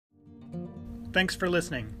Thanks for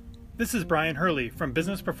listening. This is Brian Hurley from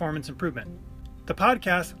Business Performance Improvement. The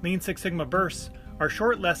podcast Lean Six Sigma Bursts are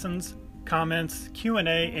short lessons, comments,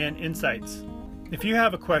 Q&A, and insights. If you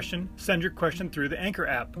have a question, send your question through the Anchor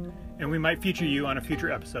app, and we might feature you on a future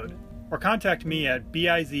episode. Or contact me at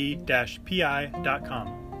biz-pi.com.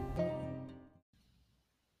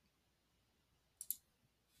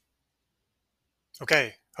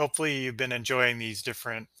 Okay, hopefully you've been enjoying these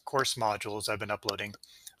different course modules I've been uploading.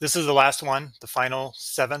 This is the last one, the final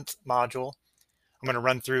 7th module. I'm going to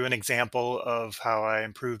run through an example of how I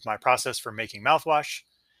improved my process for making mouthwash,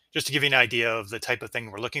 just to give you an idea of the type of thing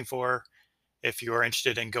we're looking for if you are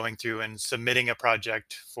interested in going through and submitting a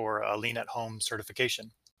project for a Lean at Home certification.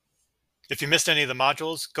 If you missed any of the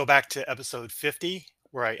modules, go back to episode 50,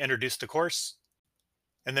 where I introduced the course,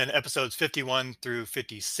 and then episodes 51 through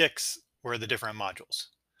 56 were the different modules.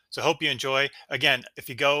 So hope you enjoy. Again, if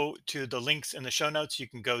you go to the links in the show notes, you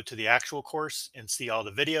can go to the actual course and see all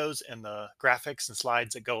the videos and the graphics and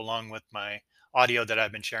slides that go along with my audio that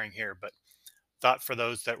I've been sharing here. But thought for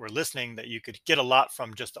those that were listening that you could get a lot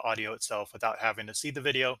from just the audio itself without having to see the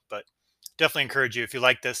video. But definitely encourage you, if you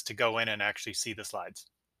like this, to go in and actually see the slides.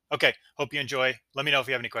 Okay, hope you enjoy. Let me know if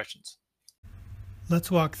you have any questions.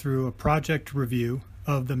 Let's walk through a project review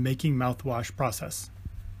of the making mouthwash process.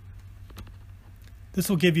 This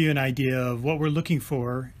will give you an idea of what we're looking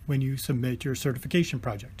for when you submit your certification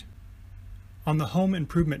project. On the Home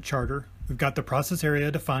Improvement Charter, we've got the process area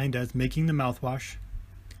defined as making the mouthwash.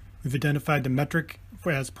 We've identified the metric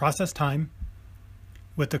as process time,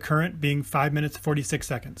 with the current being 5 minutes 46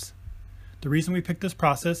 seconds. The reason we picked this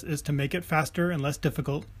process is to make it faster and less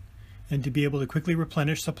difficult, and to be able to quickly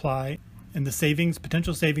replenish supply, and the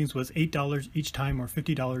potential savings was $8 each time or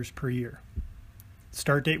 $50 per year.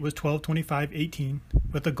 Start date was 12/25/18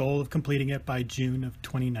 with the goal of completing it by June of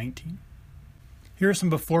 2019. Here are some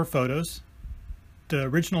before photos. The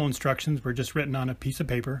original instructions were just written on a piece of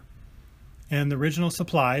paper, and the original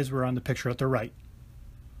supplies were on the picture at the right.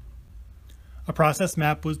 A process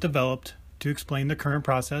map was developed to explain the current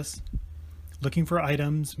process, looking for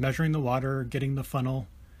items, measuring the water, getting the funnel,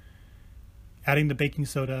 adding the baking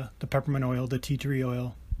soda, the peppermint oil, the tea tree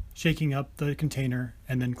oil, shaking up the container,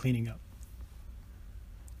 and then cleaning up.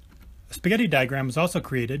 A spaghetti diagram was also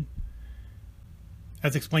created.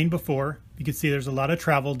 As explained before, you can see there's a lot of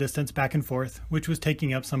travel distance back and forth, which was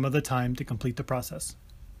taking up some of the time to complete the process.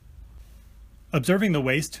 Observing the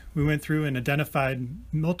waste, we went through and identified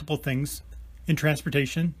multiple things. In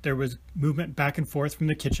transportation, there was movement back and forth from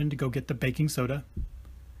the kitchen to go get the baking soda.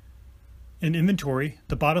 In inventory,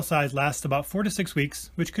 the bottle size lasts about 4 to 6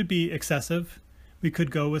 weeks, which could be excessive. We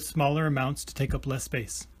could go with smaller amounts to take up less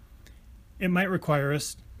space. It might require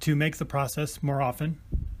us to make the process more often,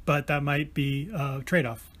 but that might be a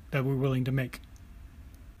trade-off that we're willing to make.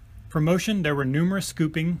 For motion, there were numerous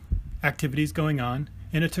scooping activities going on,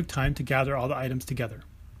 and it took time to gather all the items together.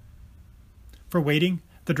 For waiting,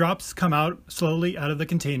 the drops come out slowly out of the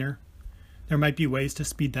container. There might be ways to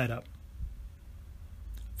speed that up.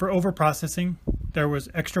 For overprocessing, there was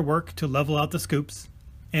extra work to level out the scoops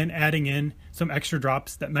and adding in some extra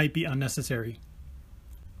drops that might be unnecessary.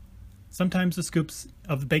 Sometimes the scoops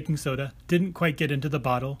of the baking soda didn't quite get into the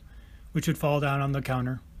bottle, which would fall down on the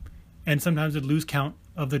counter, and sometimes would lose count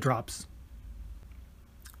of the drops.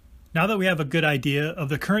 Now that we have a good idea of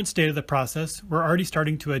the current state of the process, we're already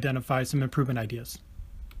starting to identify some improvement ideas.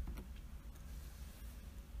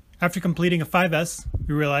 After completing a 5S,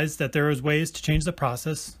 we realized that there was ways to change the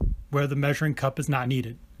process where the measuring cup is not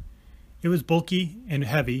needed. It was bulky and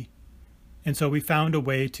heavy, and so we found a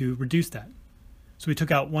way to reduce that. So we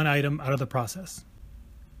took out one item out of the process.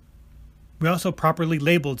 We also properly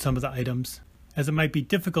labeled some of the items, as it might be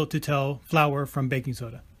difficult to tell flour from baking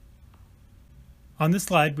soda. On this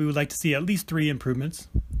slide, we would like to see at least 3 improvements.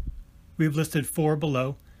 We've listed 4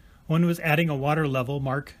 below. One was adding a water level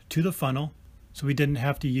mark to the funnel, so we didn't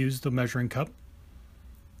have to use the measuring cup.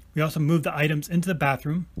 We also moved the items into the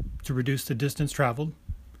bathroom to reduce the distance traveled.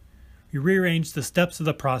 We rearranged the steps of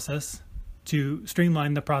the process to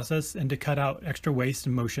streamline the process and to cut out extra waste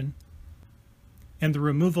and motion. And the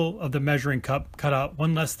removal of the measuring cup cut out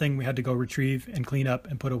one less thing we had to go retrieve and clean up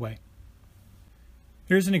and put away.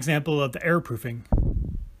 Here's an example of the air proofing.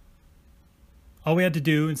 All we had to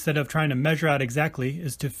do, instead of trying to measure out exactly,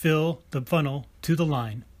 is to fill the funnel to the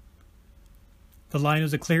line. The line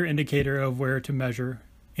is a clear indicator of where to measure,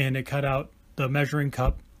 and it cut out the measuring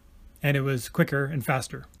cup, and it was quicker and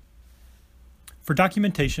faster. For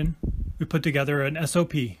documentation, we put together an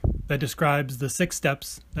SOP that describes the 6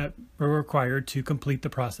 steps that were required to complete the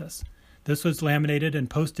process. This was laminated and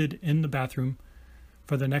posted in the bathroom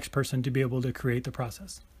for the next person to be able to create the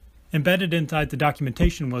process. Embedded inside the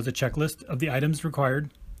documentation was a checklist of the items required,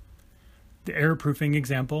 the error proofing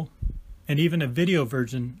example, and even a video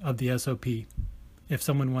version of the SOP if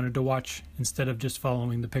someone wanted to watch instead of just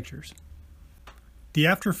following the pictures. The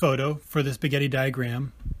after photo for the spaghetti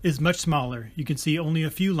diagram is much smaller. You can see only a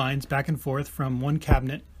few lines back and forth from one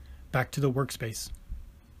cabinet back to the workspace,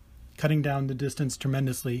 cutting down the distance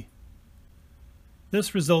tremendously.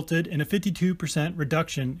 This resulted in a 52%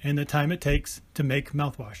 reduction in the time it takes to make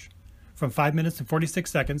mouthwash, from 5 minutes and 46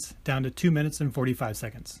 seconds down to 2 minutes and 45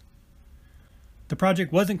 seconds. The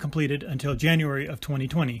project wasn't completed until January of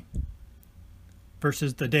 2020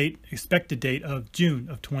 versus the expected date of June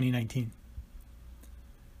of 2019.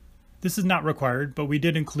 This is not required, but we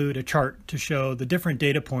did include a chart to show the different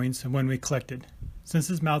data points when we collected. Since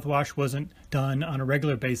this mouthwash wasn't done on a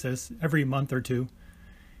regular basis every month or two,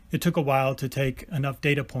 it took a while to take enough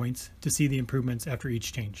data points to see the improvements after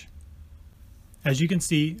each change. As you can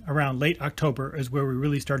see, around late October is where we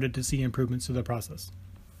really started to see improvements to the process.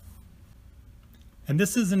 And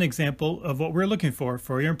this is an example of what we're looking for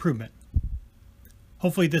your improvement.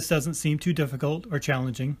 Hopefully this doesn't seem too difficult or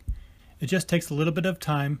challenging. It just takes a little bit of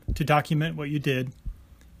time to document what you did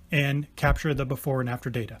and capture the before and after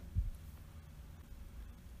data.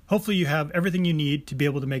 Hopefully you have everything you need to be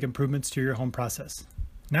able to make improvements to your home process.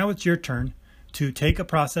 Now it's your turn to take a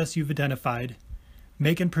process you've identified,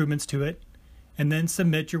 make improvements to it, and then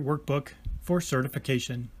submit your workbook for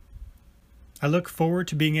certification. I look forward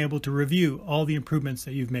to being able to review all the improvements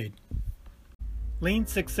that you've made.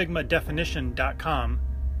 LeanSixSigmaDefinition.com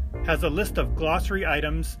has a list of glossary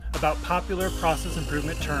items about popular process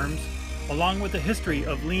improvement terms, along with a history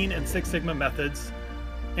of Lean and Six Sigma methods,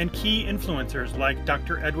 and key influencers like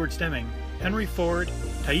Dr. Edward Deming, Henry Ford,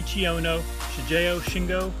 Taiichi Ohno, Shigeo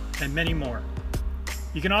Shingo, and many more.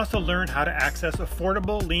 You can also learn how to access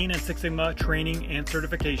affordable Lean and Six Sigma training and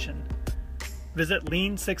certification. Visit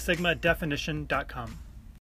LeanSixSigmaDefinition.com.